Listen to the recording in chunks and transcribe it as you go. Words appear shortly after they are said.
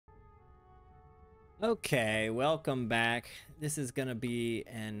Okay, welcome back. This is gonna be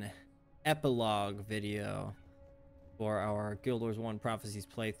an epilogue video for our Guild Wars 1 Prophecies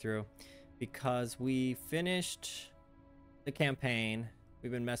playthrough because we finished the campaign.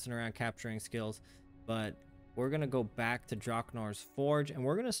 We've been messing around capturing skills, but we're gonna go back to Droknar's Forge and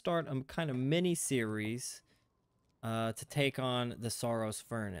we're gonna start a kind of mini series to take on the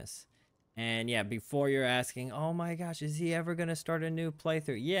sfurnace. And yeah, before you're asking, oh my gosh, is he ever gonna start a new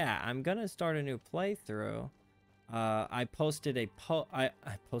playthrough? Yeah, I'm gonna start a new playthrough. I posted a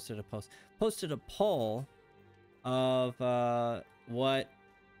posted a poll of what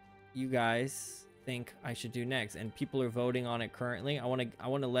you guys think I should do next, and people are voting on it currently. I want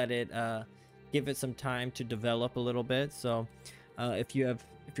to let it give it some time to develop a little bit. So if you're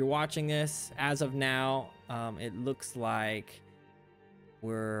watching this as of now, it looks like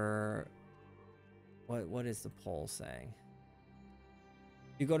we're what is the poll saying?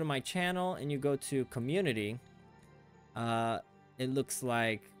 You go to my channel and you go to community, it looks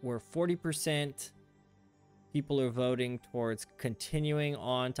like we're 40% people are voting towards continuing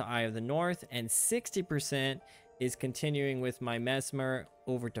on to Eye of the North, and 60% is continuing with my Mesmer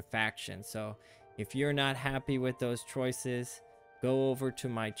over to faction. So if you're not happy with those choices, go over to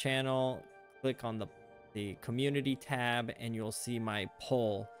my channel, click on the community tab, and you'll see my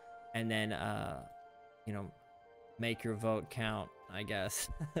poll, and then you know, make your vote count, I guess.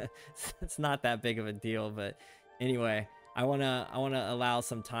 It's not that big of a deal, but anyway, I wanna allow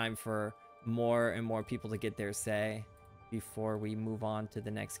some time for more and more people to get their say before we move on to the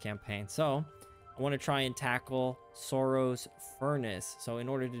next campaign. So I want to try and tackle Sorrow's Furnace. So in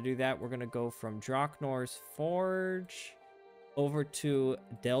order to do that, we're gonna go from Droknar's Forge over to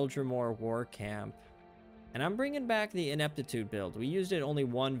Deldrimor War Camp, and I'm bringing back the Ineptitude build. We used it only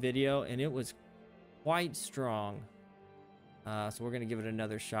one video and it was quite strong, so we're gonna give it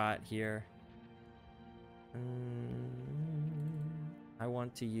another shot here. I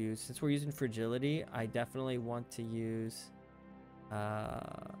want to use, since we're using fragility, I definitely want to use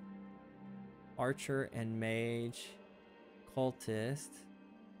archer and mage, cultist.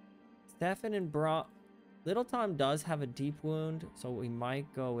 Stefan and Little Tom does have a deep wound, so we might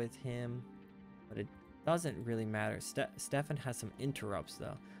go with him, but it doesn't really matter. Stefan has some interrupts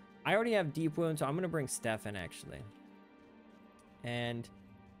though. I already have deep wound, so I'm gonna bring Stefan actually. And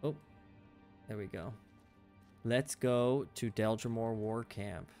oh, there we go. Let's go to Deldrimor War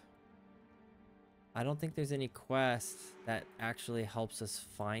Camp. I don't think there's any quest that actually helps us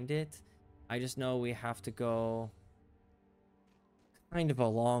find it. I just know we have to go kind of a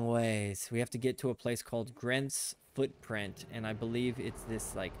long ways. We have to get to a place called Grent's Footprint, and I believe it's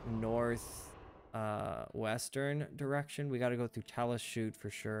this like north western direction. We got to go through Talus Chute for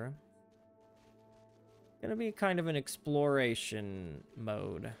sure. Gonna be kind of an exploration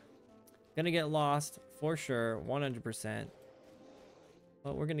mode. Gonna get lost for sure, 100%.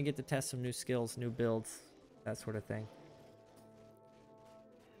 But we're gonna get to test some new skills, new builds, that sort of thing.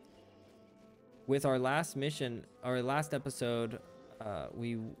 With our last mission, our last episode,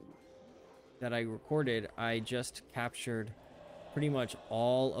 that I recorded, I just captured pretty much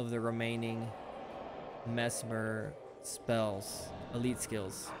all of the remaining Mesmer spells, elite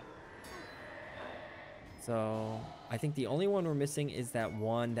skills. So I think the only one we're missing is that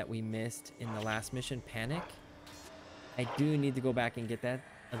one that we missed in the last mission, Panic. I do need to go back and get that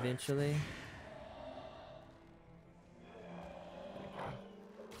eventually.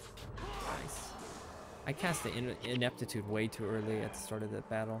 Nice. I cast the Ineptitude way too early at the start of the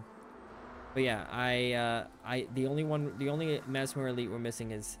battle. But yeah, the only Mesmer elite we're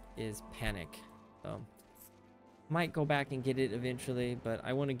missing is Panic. So might go back and get it eventually, but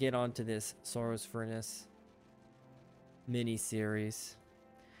I want to get onto this Sorrow's Furnace mini series,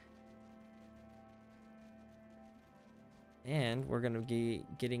 and we're gonna be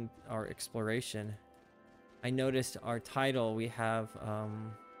getting our exploration. I noticed our title, we have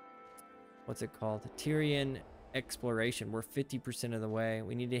what's it called, Tyrian Exploration. We're 50% of the way.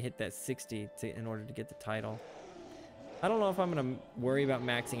 We need to hit that 60 in order to get the title. I don't know if I'm gonna worry about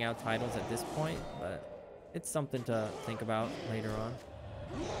maxing out titles at this point, but it's something to think about later on.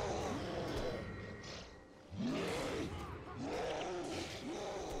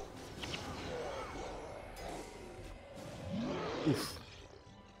 Oof.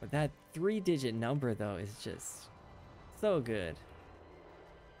 But that 3-digit number though is just so good.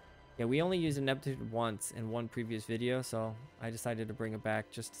 Yeah, we only used Ineptitude once in one previous video, so I decided to bring it back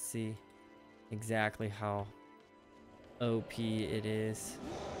just to see exactly how OP it is.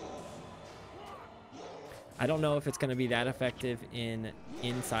 I don't know if it's going to be that effective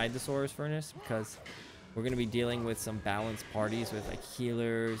inside the Sorrow's Furnace, because We're going to be dealing with some balanced parties with like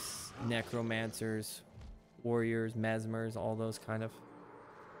healers, necromancers, warriors, mesmers, all those kind of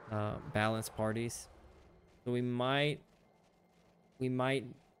balanced parties. So we might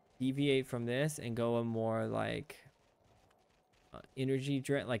deviate from this and go a more like like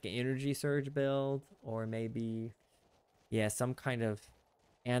an energy surge build, or maybe yeah, some kind of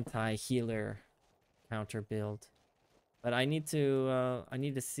anti-healer counter build. But I need to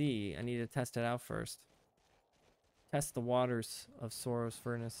see. I need to test it out first. Test the waters of Soros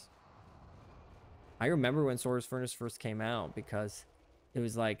Furnace. I remember when Soros Furnace first came out, because it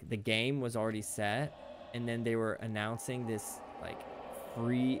was like the game was already set, and then they were announcing this like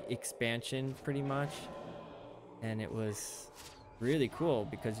free expansion pretty much, and it was really cool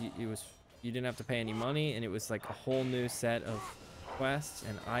because you didn't have to pay any money, and it was like a whole new set of quests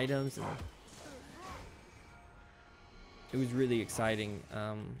and items, and it was really exciting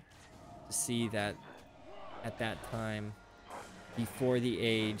to see that at that time, before the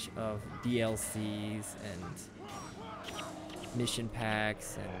age of DLCs and mission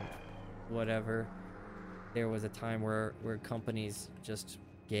packs and whatever, there was a time where companies just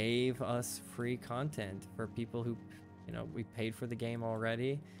gave us free content for people who, you know, we paid for the game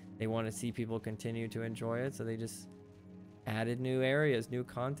already. They want to see people continue to enjoy it, so they just added new areas, new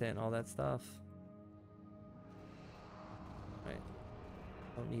content, all that stuff. Right.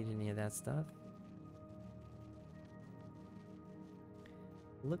 Don't need any of that stuff.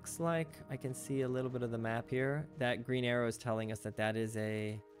 Looks like I can see a little bit of the map here. That green arrow is telling us that that is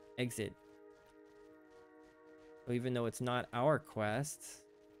a exit. So even though it's not our quest,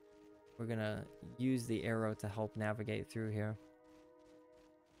 we're gonna use the arrow to help navigate through here.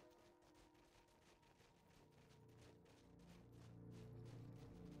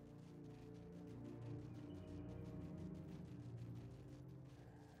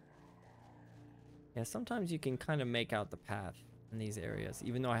 Yeah, sometimes you can kind of make out the path in these areas.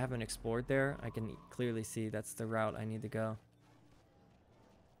 Even though I haven't explored there, I can clearly see that's the route I need to go.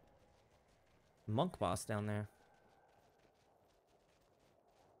 Monk boss down there.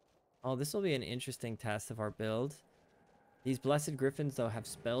 Oh, this will be an interesting test of our build. These blessed griffins, though, have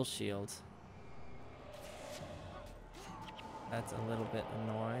spell shield. That's a little bit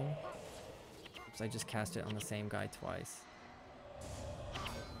annoying. Oops, I just cast it on the same guy twice.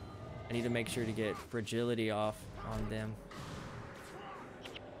 I need to make sure to get fragility off on them.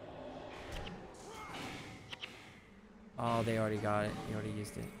 Oh, they already got it. They already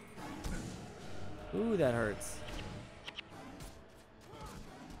used it. Ooh, that hurts.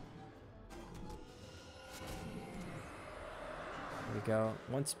 There we go.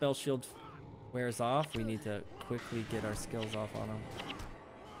 Once spell shield wears off, we need to quickly get our skills off on them.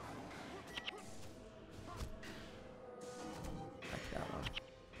 Like that one.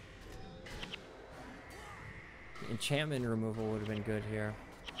 Enchantment removal would have been good here.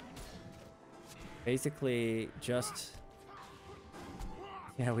 Basically, just...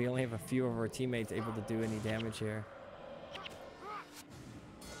 yeah, we only have a few of our teammates able to do any damage here.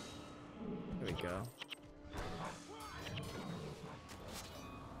 There we go.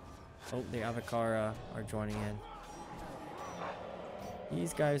 Oh, the Avakara are joining in.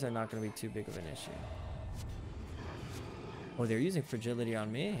 These guys are not going to be too big of an issue. Oh, they're using fragility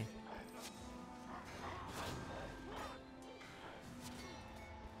on me.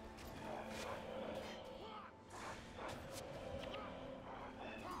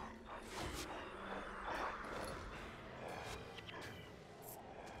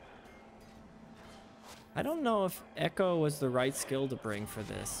 I don't know if Echo was the right skill to bring for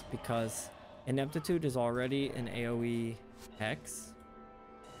this, because Ineptitude is already an AoE hex.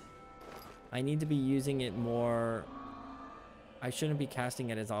 I need to be using it more. I shouldn't be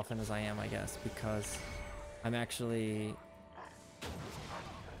casting it as often as I am, I guess, because I'm actually,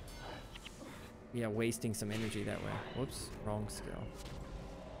 yeah, wasting some energy that way. Whoops, wrong skill.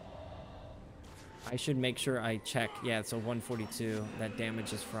 I should make sure I check. Yeah, so 142, that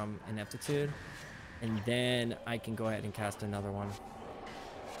damage is from Ineptitude. And then I can go ahead and cast another one.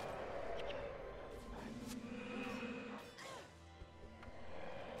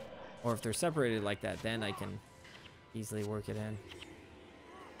 Or if they're separated like that, then I can easily work it in.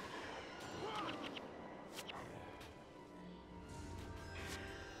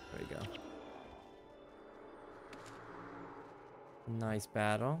 There we go. Nice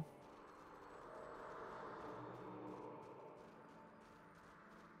battle.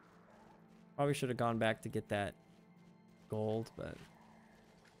 Probably should have gone back to get that gold, but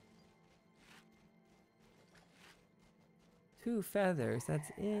 2 feathers,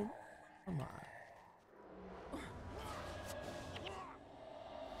 that's it. Come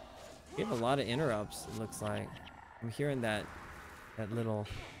on. We have a lot of interrupts, it looks like. I'm hearing that little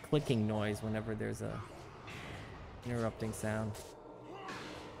clicking noise whenever there's a interrupting sound.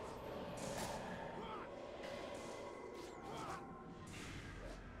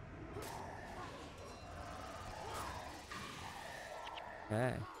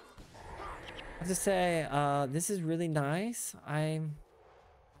 Okay. I have to say, this is really nice. I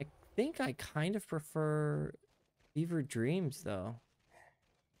think I kind of prefer Fever Dreams though.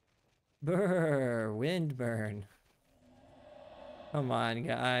 Brr, wind burn. Come on,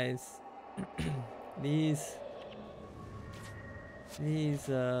 guys. these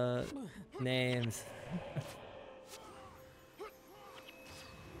names.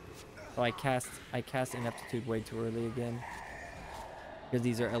 Oh, I cast Ineptitude way too early again. Because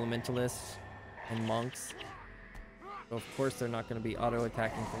these are elementalists and monks. So of course they're not going to be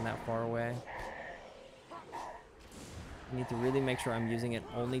auto-attacking from that far away. I need to really make sure I'm using it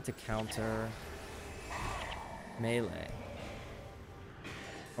only to counter melee.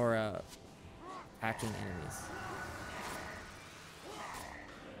 Or attacking enemies.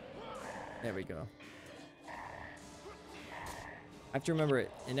 There we go. I have to remember,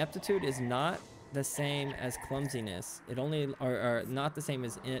 Ineptitude is not the same as clumsiness. It only, or not the same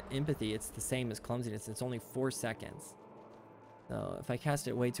as empathy. It's the same as clumsiness. It's only 4 seconds. So if I cast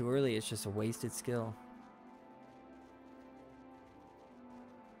it way too early, it's just a wasted skill.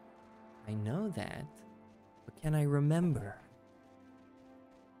 I know that, but can I remember?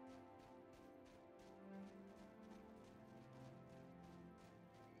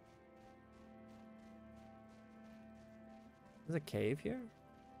 There's a cave here?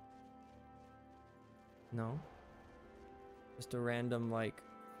 No. Just a random, like,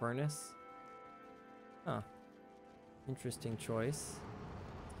 furnace? Huh. Interesting choice.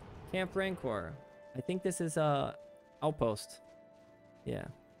 Camp Rancor. I think this is a outpost. Yeah.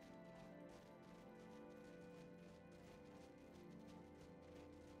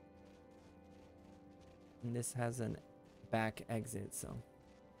 And this has an back exit, so.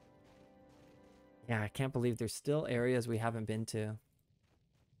 Yeah, I can't believe there's still areas we haven't been to.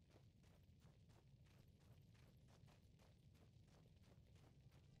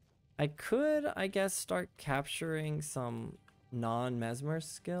 I could, I guess, start capturing some non-mesmer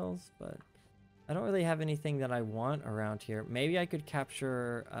skills, but I don't really have anything that I want around here. Maybe I could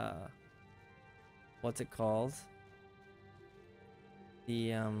capture, what's it called?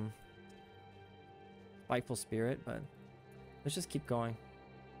 The, Spiteful Spirit, but let's just keep going.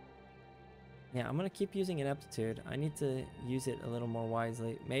 Yeah, I'm gonna keep using Ineptitude. I need to use it a little more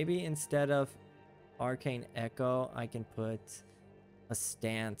wisely. Maybe instead of Arcane Echo, I can put a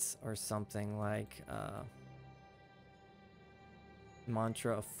stance or something like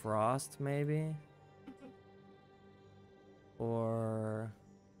Mantra of Frost, maybe? Or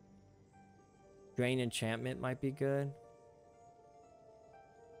Drain Enchantment might be good.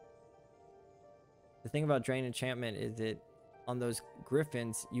 The thing about Drain Enchantment is that on those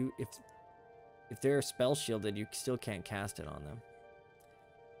griffins, if they're spell shielded, you still can't cast it on them.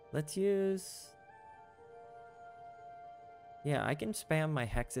 Let's use... Yeah, I can spam my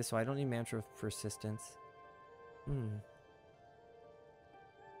hexes, so I don't need Mantra of Persistence.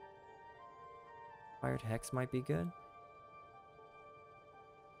 Fired Hex might be good.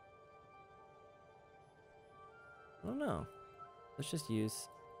 I don't know. Let's just use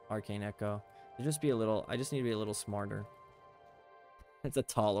Arcane Echo. It'll just be a little... I just need to be a little smarter. It's a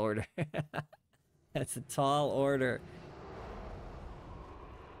tall order. That's a tall order.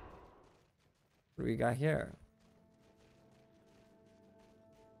 What do we got here?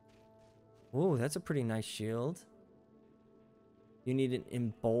 Whoa, that's a pretty nice shield. You need an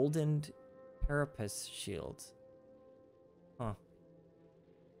emboldened carapace shield. Huh.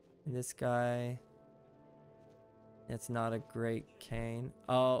 And this guy... It's not a great cane.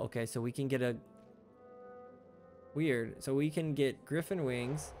 Oh, okay, so we can get a... Weird. So we can get Griffin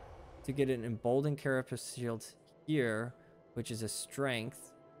Wings to get an emboldened carapace shield here, which is a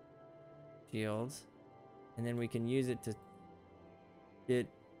strength shield. And then we can use it to get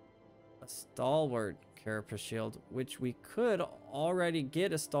a stalwart carapace shield, which we could already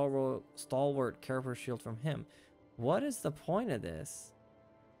get a stalwart carapace shield from him. What is the point of this?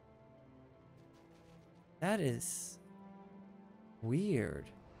 That is weird.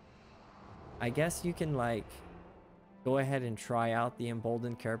 I guess you can like go ahead and try out the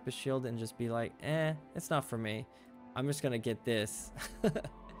emboldened carapace shield and just be like, it's not for me. I'm just gonna get this.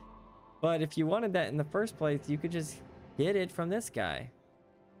 But if you wanted that in the first place, you could just get it from this guy.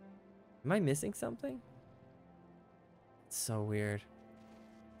 Am I missing something? It's so weird.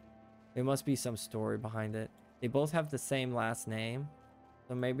 There must be some story behind it. They both have the same last name.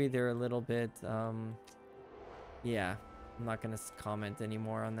 So maybe they're a little bit, yeah, I'm not gonna comment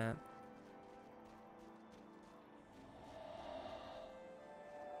anymore on that.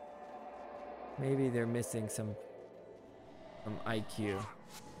 Maybe they're missing some IQ,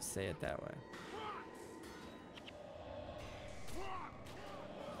 say it that way.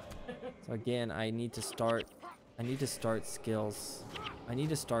 So again, I need to start skills. I need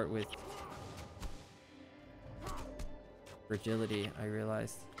to start with fragility, I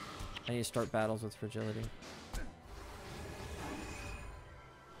realized. I need to start battles with fragility.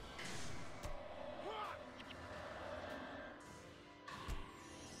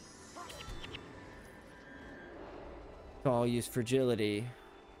 So I'll use fragility,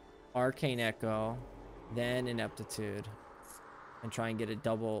 arcane echo, then ineptitude, and try and get a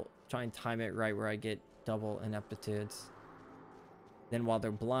double, try and time it right where I get double ineptitudes. Then while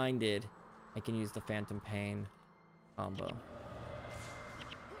they're blinded, I can use the phantom pain combo.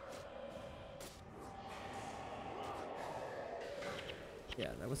 Yeah,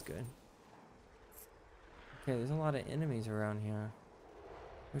 that was good. Okay, there's a lot of enemies around here.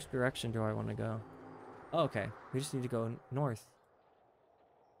 Which direction do I want to go? Oh, okay, we just need to go north.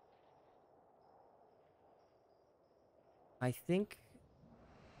 I think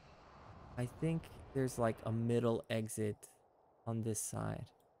there's like a middle exit on this side.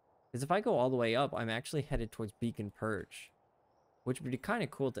 Because if I go all the way up, I'm actually headed towards Beacon Perch, which would be kind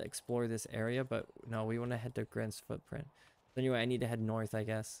of cool to explore this area, but no, we want to head to Grant's Footprint. So anyway, I need to head north, I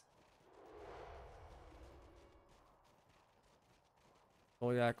guess.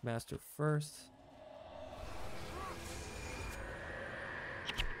 Boyak Master first.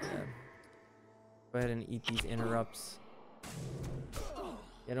 Yeah. Go ahead and eat these interrupts.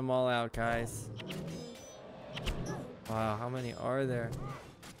 Get them all out, guys. Wow, how many are there?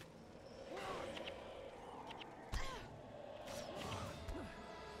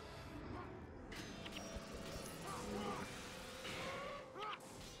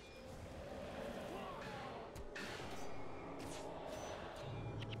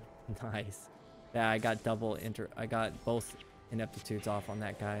 Nice. Yeah, I got I got both ineptitudes off on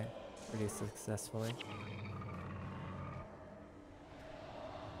that guy pretty successfully.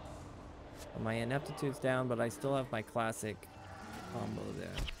 My ineptitude's down, but I still have my classic combo there.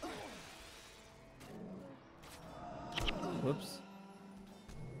 Whoops.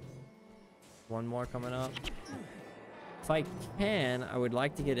 One more coming up. If I can, I would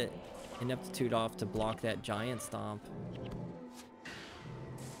like to get an ineptitude off to block that giant stomp.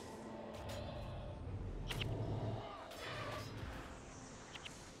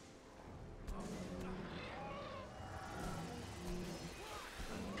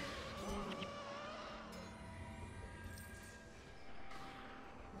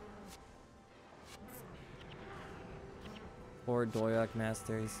 Poor Doyak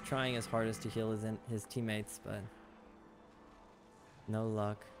Master, he's trying his hardest to heal his teammates, but no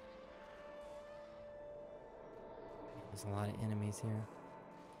luck. There's a lot of enemies here.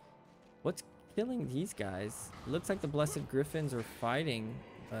 What's killing these guys? It looks like the Blessed Griffins are fighting,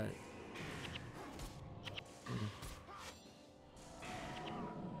 but...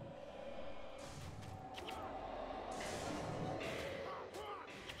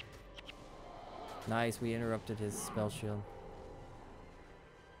 Nice, we interrupted his spell shield.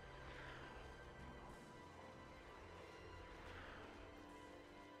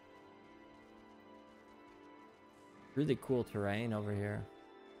 Really cool terrain over here.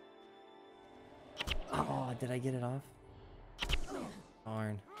 Oh, did I get it off?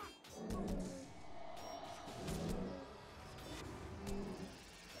 Darn.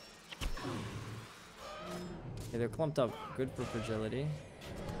 Okay, they're clumped up. Good for fragility.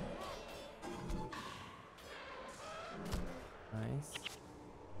 Nice.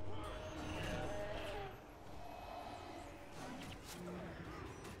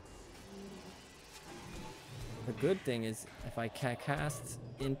 The good thing is if I cast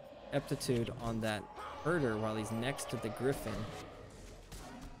ineptitude on that herder while he's next to the griffin,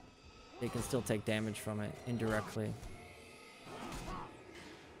 they can still take damage from it indirectly.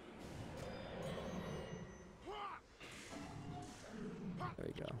 There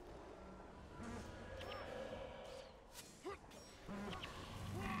we go.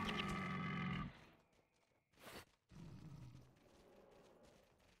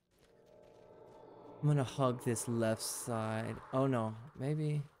 I'm gonna hug this left side. Oh no,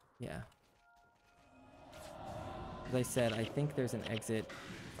 maybe, yeah. As I said, I think there's an exit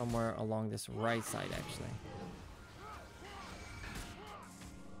somewhere along this right side, actually.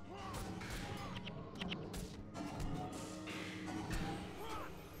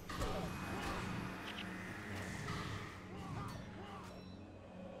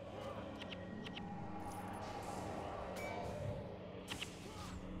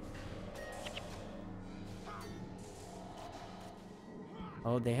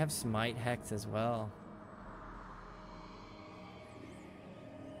 Oh, they have smite hex as well.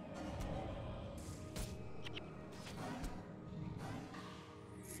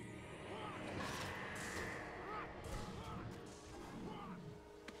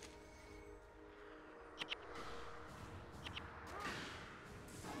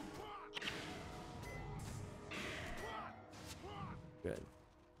 Good.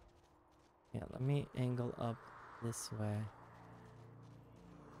 Yeah, let me angle up this way.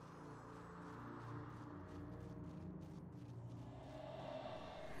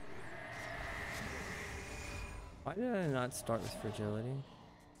 Why did I not start with fragility?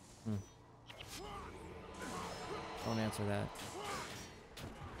 Don't answer that.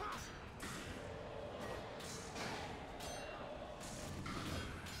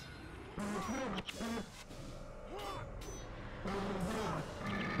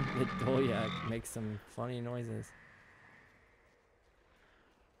 The Dolyak makes some funny noises.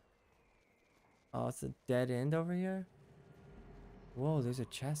 Oh, it's a dead end over here? Whoa, there's a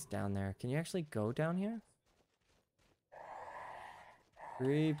chest down there. Can you actually go down here?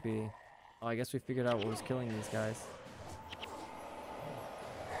 Creepy. Oh, I guess we figured out what was killing these guys.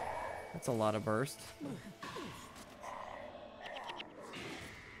 That's a lot of burst.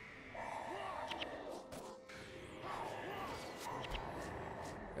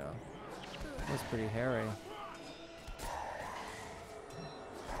 Go. That was pretty hairy.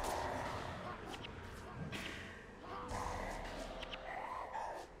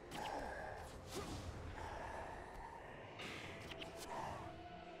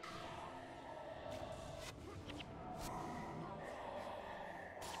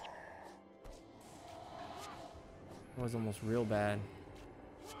 It was almost real bad.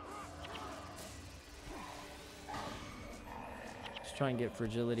 Just try and get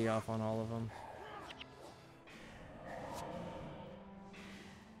fragility off on all of them.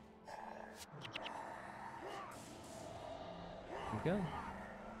 There we go.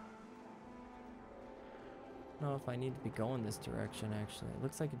 I don't know if I need to be going this direction actually. It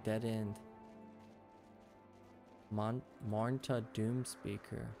looks like a dead end. Marnta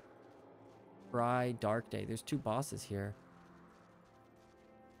Doomspeaker. Fry Dark Day. There's two bosses here.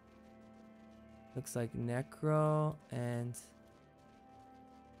 Looks like Necro and...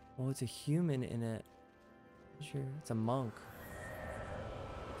 Oh, it's a human in it. Sure, it's a monk.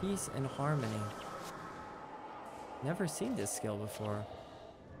 Peace and Harmony. Never seen this skill before.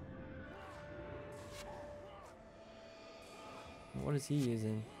 What is he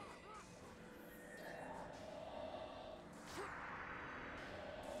using?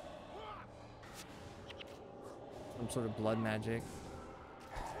 Some sort of blood magic.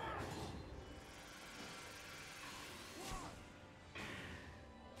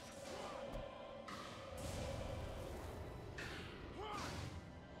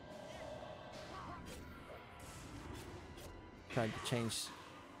 Tried to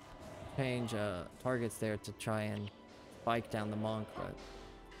change targets there to try and spike down the monk, but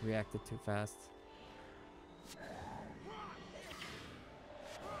reacted too fast.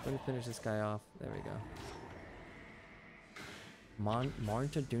 Let me finish this guy off. There we go.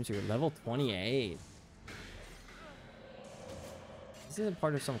 Marnta Doomspeaker, level 28. This isn't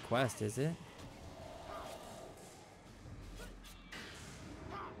part of some quest, is it?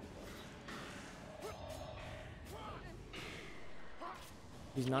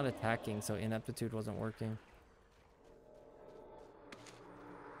 He's not attacking, so ineptitude wasn't working.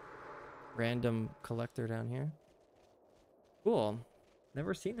 Random collector down here. Cool.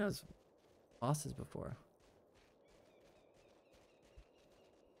 Never seen those bosses before.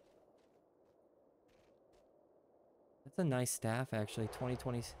 That's a nice staff, actually.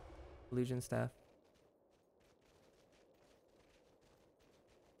 2020 illusion staff.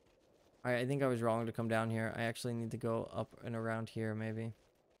 Alright, I think I was wrong to come down here. I actually need to go up and around here, maybe.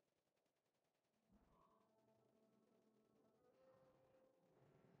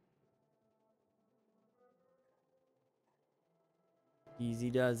 Easy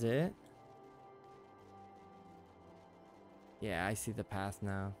does it. Yeah, I see the path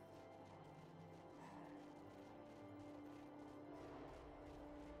now.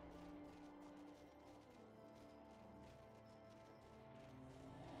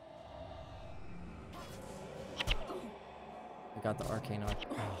 I got the arcane off.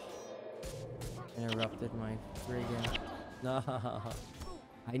 Oh. Interrupted my friggin'. No.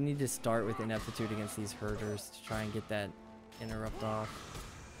 I need to start with ineptitude against these herders to try and get that interrupt off.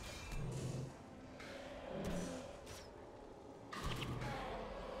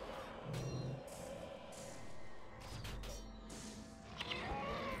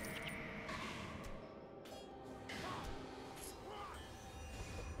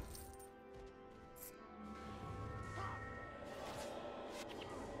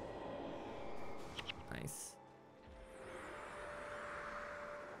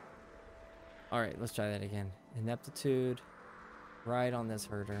 All right, let's try that again. Ineptitude, right on this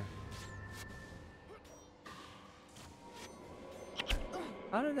herder.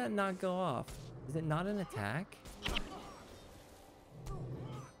 How did that not go off? Is it not an attack?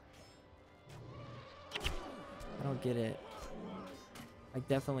 I don't get it. I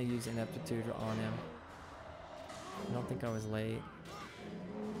definitely use ineptitude on him. I don't think I was late.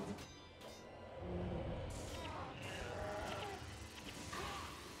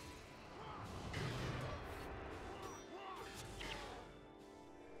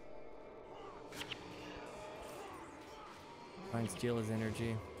 Try and steal his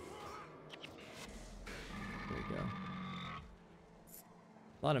energy. There we go.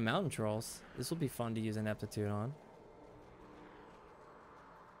 A lot of mountain trolls. This will be fun to use ineptitude on.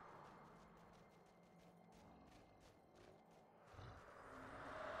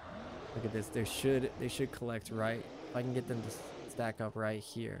 Look at this. They should collect right. If I can get them to stack up right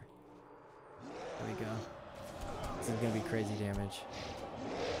here. There we go. This is gonna be crazy damage.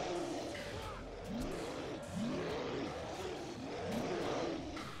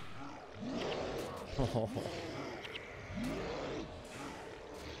 Oh.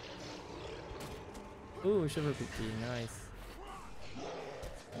 Ooh, shiver PT, nice.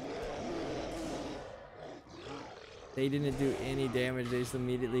 They didn't do any damage, they just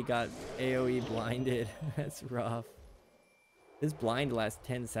immediately got AoE blinded. That's rough. This blind lasts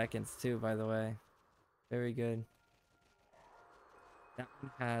 10 seconds too, by the way. Very good. That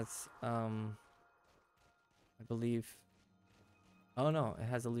one has, I believe... Oh no, it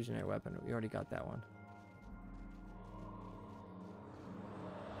has illusionary weapon. We already got that one.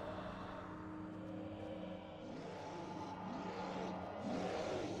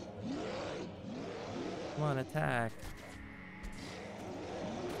 Come on, attack.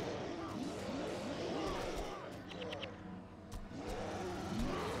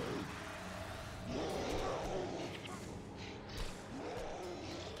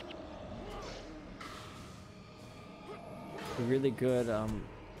 A really good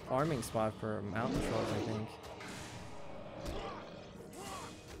farming spot for mountain trolls, I think.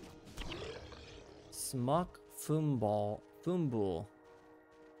 Smok Fumbul.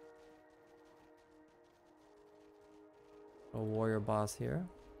 A warrior boss here.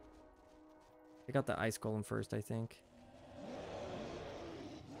 I got the ice golem first, I think.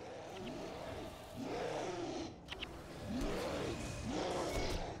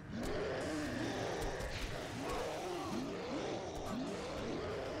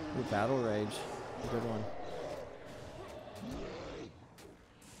 Ooh, battle rage. A good one.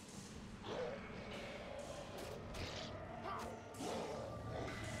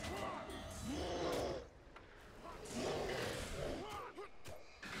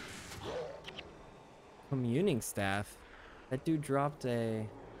 Communing staff. That dude dropped a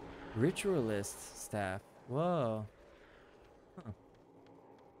ritualist staff. Whoa. Huh.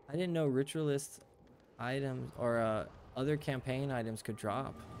 I didn't know ritualist items or other campaign items could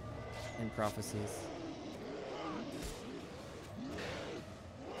drop in Prophecies.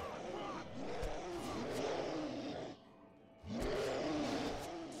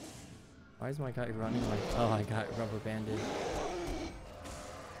 Why is my guy running like... Oh, I got rubber banded.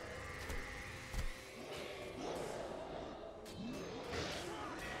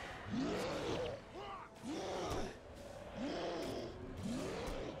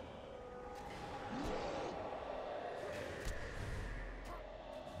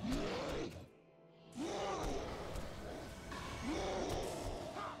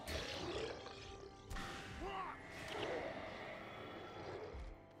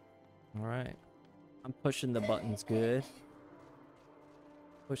 Alright. I'm pushing the buttons good.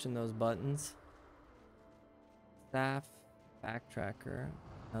 Pushing those buttons. Staff. Backtracker.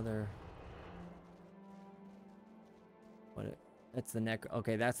 Another... That's the neck.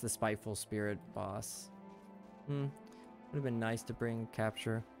 Okay, that's the Spiteful Spirit boss. Would have been nice to bring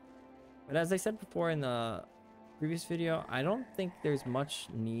capture. But as I said before in the previous video, I don't think there's much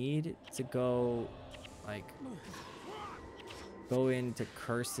need to go, like... go into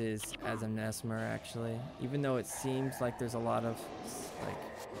curses as a Nesmer, actually, even though it seems like there's a lot of like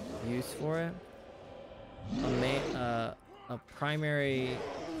use for it. A primary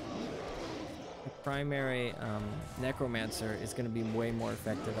necromancer is going to be way more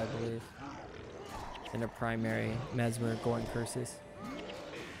effective, I believe, than a primary mesmer going curses.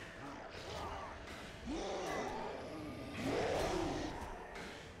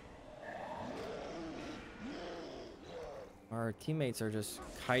 Our teammates are just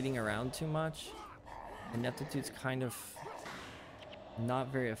kiting around too much. Ineptitude's kind of not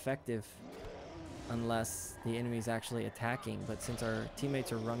very effective unless the enemy's actually attacking. But since our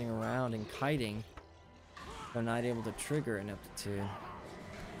teammates are running around and kiting, they're not able to trigger ineptitude.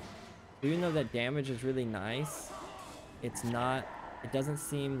 Even though that damage is really nice, it's not, it doesn't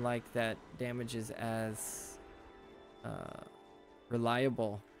seem like that damage is as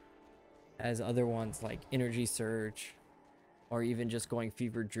reliable as other ones like energy surge, or even just going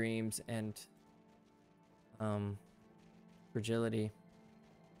fever dreams and fragility.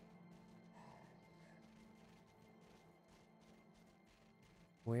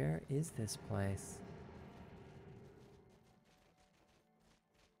 Where is this place?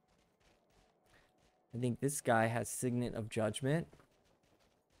 I think this guy has Signet of Judgment.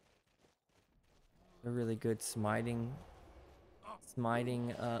 A really good smiting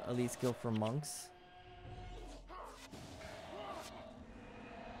elite skill for monks.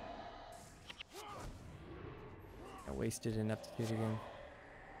 I wasted ineptitude again.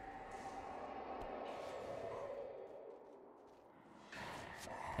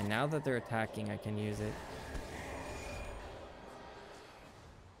 And now that they're attacking, I can use it.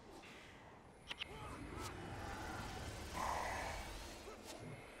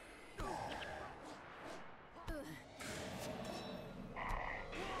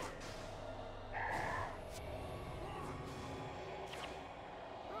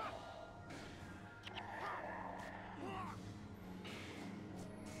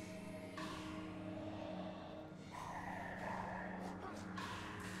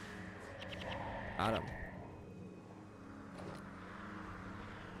 Got him.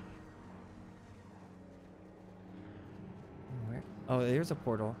 Where? Oh, there's a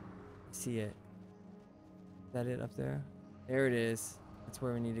portal. I see it. Is that it up there? There it is. That's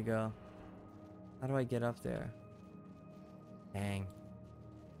where we need to go. How do I get up there? Dang.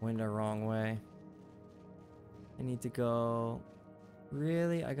 Went the wrong way. I need to go...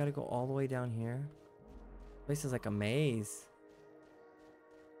 Really? I gotta go all the way down here? This place is like a maze.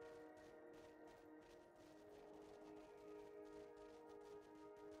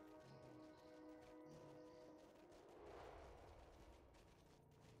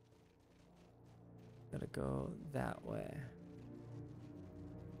 Gotta go that way.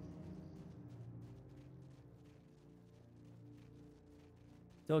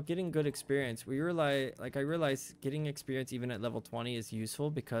 Still getting good experience. I realize getting experience even at level 20 is useful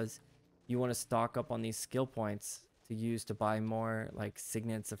because you want to stock up on these skill points to use to buy more like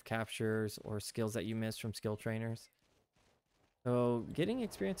signets of captures or skills that you miss from skill trainers. So getting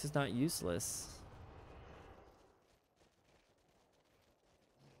experience is not useless.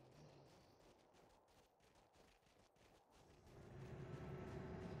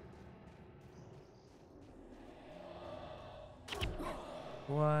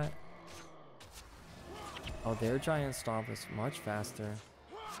 What? Oh, their giant stomp is much faster.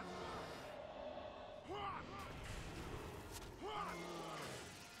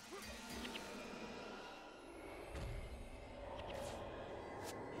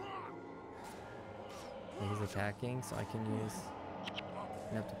 He's attacking, so I can use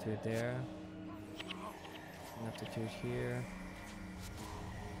ineptitude there. Ineptitude here.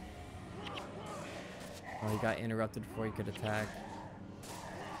 Oh, he got interrupted before he could attack.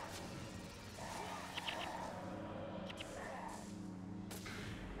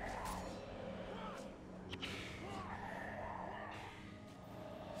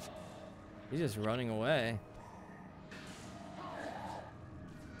 He's just running away.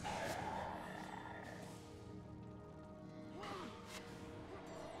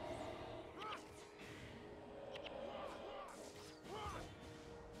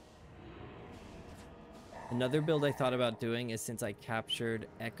 Another build I thought about doing is, since I captured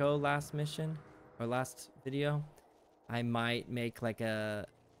Echo last mission or last video, I might make like a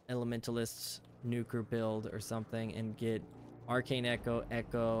elementalist nuker build or something and get Arcane Echo,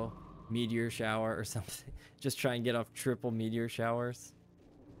 Echo, Meteor Shower or something. Just try and get off triple Meteor Showers.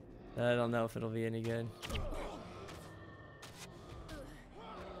 I don't know if it'll be any good.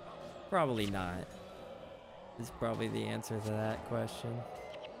 Probably not. Is probably the answer to that question.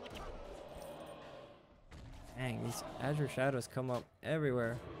 Dang, these Azure Shadows come up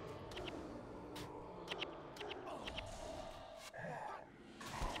everywhere.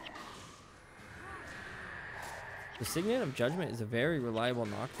 The Signet of Judgment is a very reliable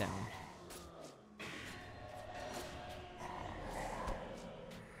knockdown.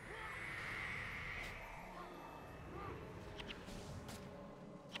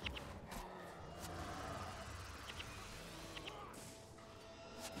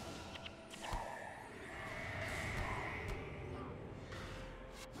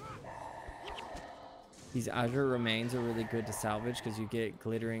 These Azure Remains are really good to salvage because you get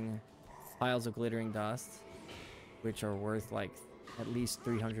glittering piles of glittering dust, which are worth like at least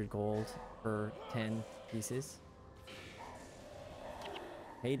 300 gold per 10 pieces.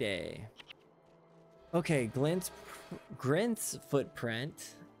 Heyday. Okay, Grint's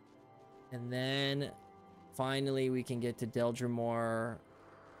footprint. And then finally we can get to Deldrimor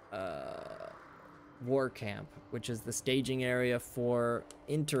War Camp, which is the staging area for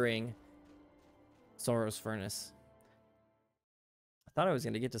entering Sorrow's Furnace. I thought I was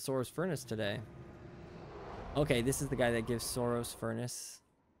going to get to Sorrow's Furnace today. Okay, this is the guy that gives Sorrow's Furnace.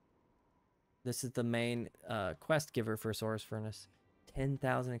 This is the main quest giver for Sorrow's Furnace.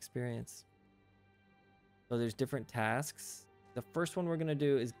 10,000 experience. So there's different tasks. The first one we're going to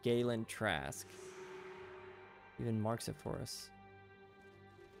do is Galen Trask. Even marks it for us.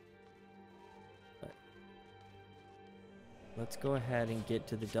 But let's go ahead and get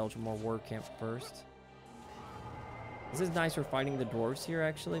to the Deldrimor War Camp first. This is nice for fighting the dwarves here,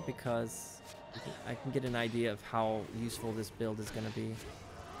 actually, because I can get an idea of how useful this build is going to be.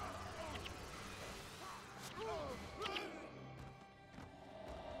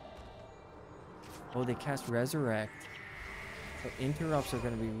 Oh, they cast Resurrect. So interrupts are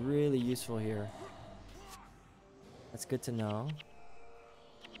going to be really useful here. That's good to know.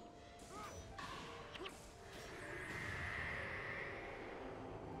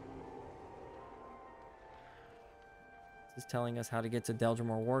 This is telling us how to get to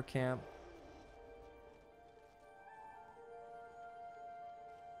Deldrimor War Camp.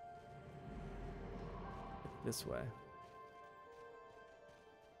 This way.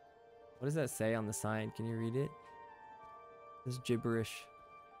 What does that say on the sign? Can you read it? This is gibberish.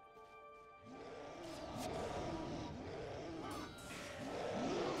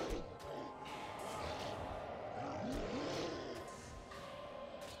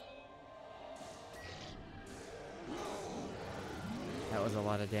 That was a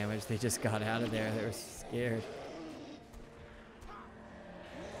lot of damage. They just got out of there. They were scared.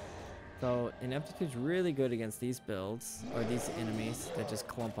 So Ineptitude's really good against these builds, or these enemies that just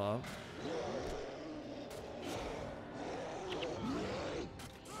clump up.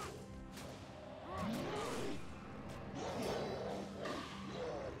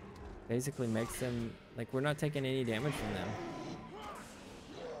 Basically makes them, like, we're not taking any damage from them.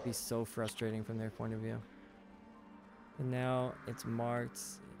 It'd be so frustrating from their point of view. And now it's marked.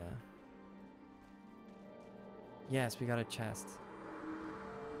 Yeah. Yes, we got a chest.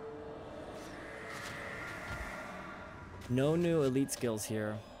 No new elite skills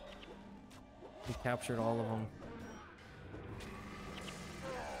here. We captured all of them.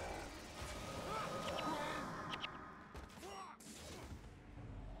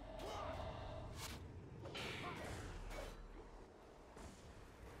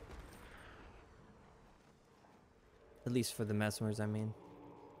 At least for the Messmers, I mean.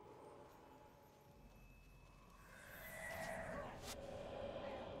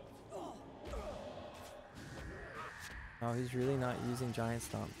 Oh, he's really not using Giant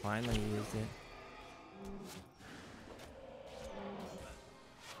Stomp. Finally he used it.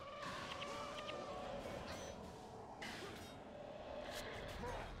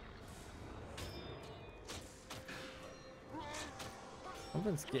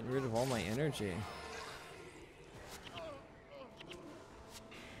 Something's getting rid of all my energy.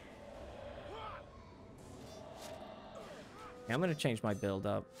 I'm gonna change my build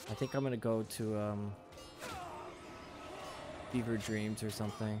up. I think I'm gonna go to Fever Dreams or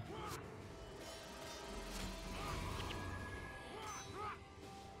something.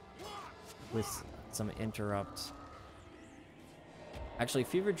 With some interrupts. Actually,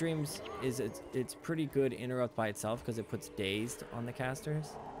 Fever Dreams is it's pretty good interrupt by itself because it puts dazed on the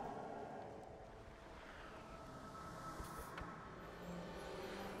casters.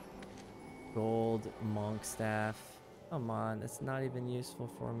 Gold monk staff. Come on, it's not even useful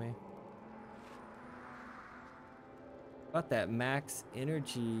for me. Got that max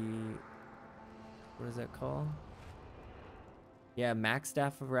energy. What is that called? Yeah, max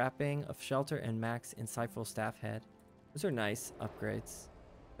staff of wrapping of shelter and max insightful staff head. Those are nice upgrades,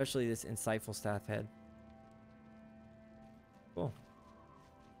 especially this insightful staff head. Cool.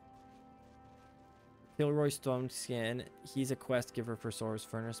 Kilroy Stoneskin. He's a quest giver for Sorrow's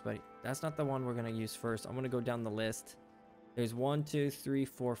Furnace, but that's not the one we're gonna use first. I'm gonna go down the list. There's 1, 2, 3,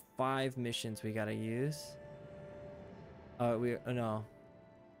 4, 5 missions we gotta use. No.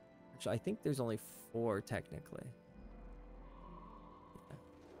 Actually, I think there's only 4 technically. Yeah.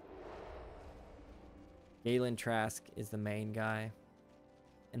 Galen Trask is the main guy.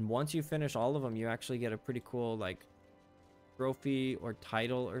 And once you finish all of them, you actually get a pretty cool, like, trophy or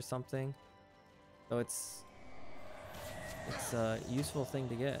title or something. So it's a useful thing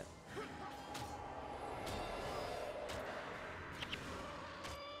to get.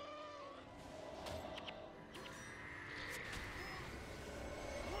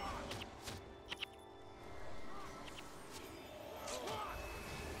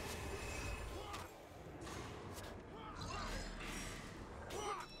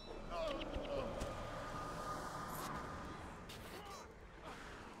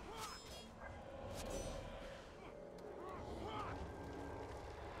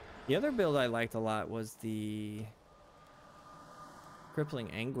 The other build I liked a lot was the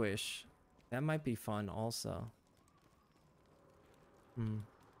Crippling Anguish. That might be fun also. I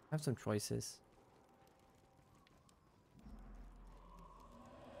have some choices.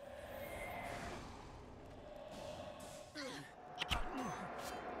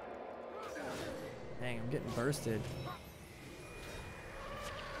 Dang, I'm getting bursted.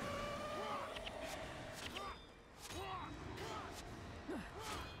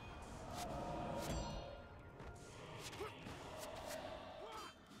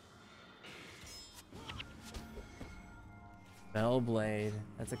 Bellblade,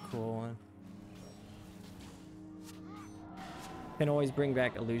 that's a cool one. Can always bring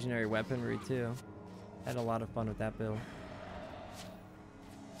back illusionary weaponry too. Had a lot of fun with that build.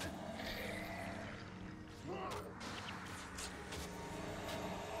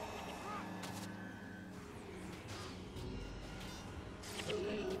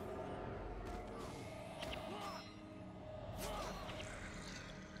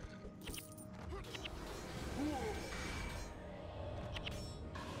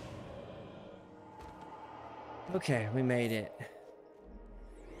 Okay, we made it.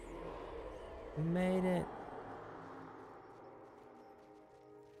 We made it.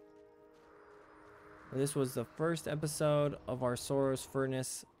 This was the first episode of our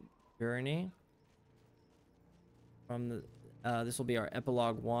sfurnace journey. From the this will be our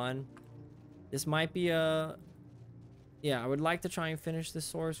epilogue 1. This might be a I would like to try and finish the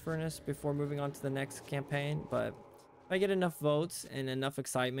sfurnace before moving on to the next campaign, but if I get enough votes and enough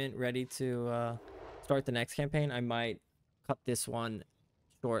excitement ready to start the next campaign, I might cut this one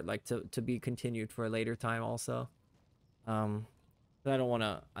short, like to be continued for a later time also. But I don't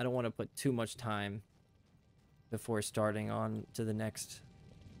want to put too much time before starting on to the next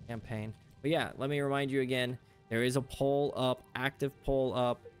campaign. But yeah, let me remind you again, there is a poll up, active poll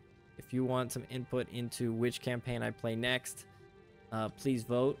up. If you want some input into which campaign I play next, please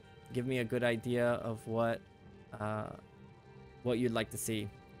vote. Give me a good idea of what you'd like to see.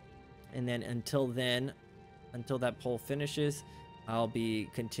 And then until that poll finishes, I'll be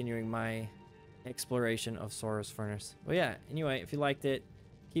continuing my exploration of sfurnace. But yeah, anyway, if you liked it,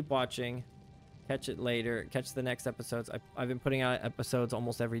 keep watching. Catch it later. Catch the next episodes. I've been putting out episodes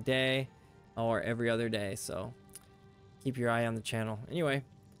almost every day or every other day, so keep your eye on the channel. Anyway,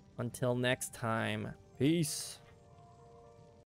 until next time, peace.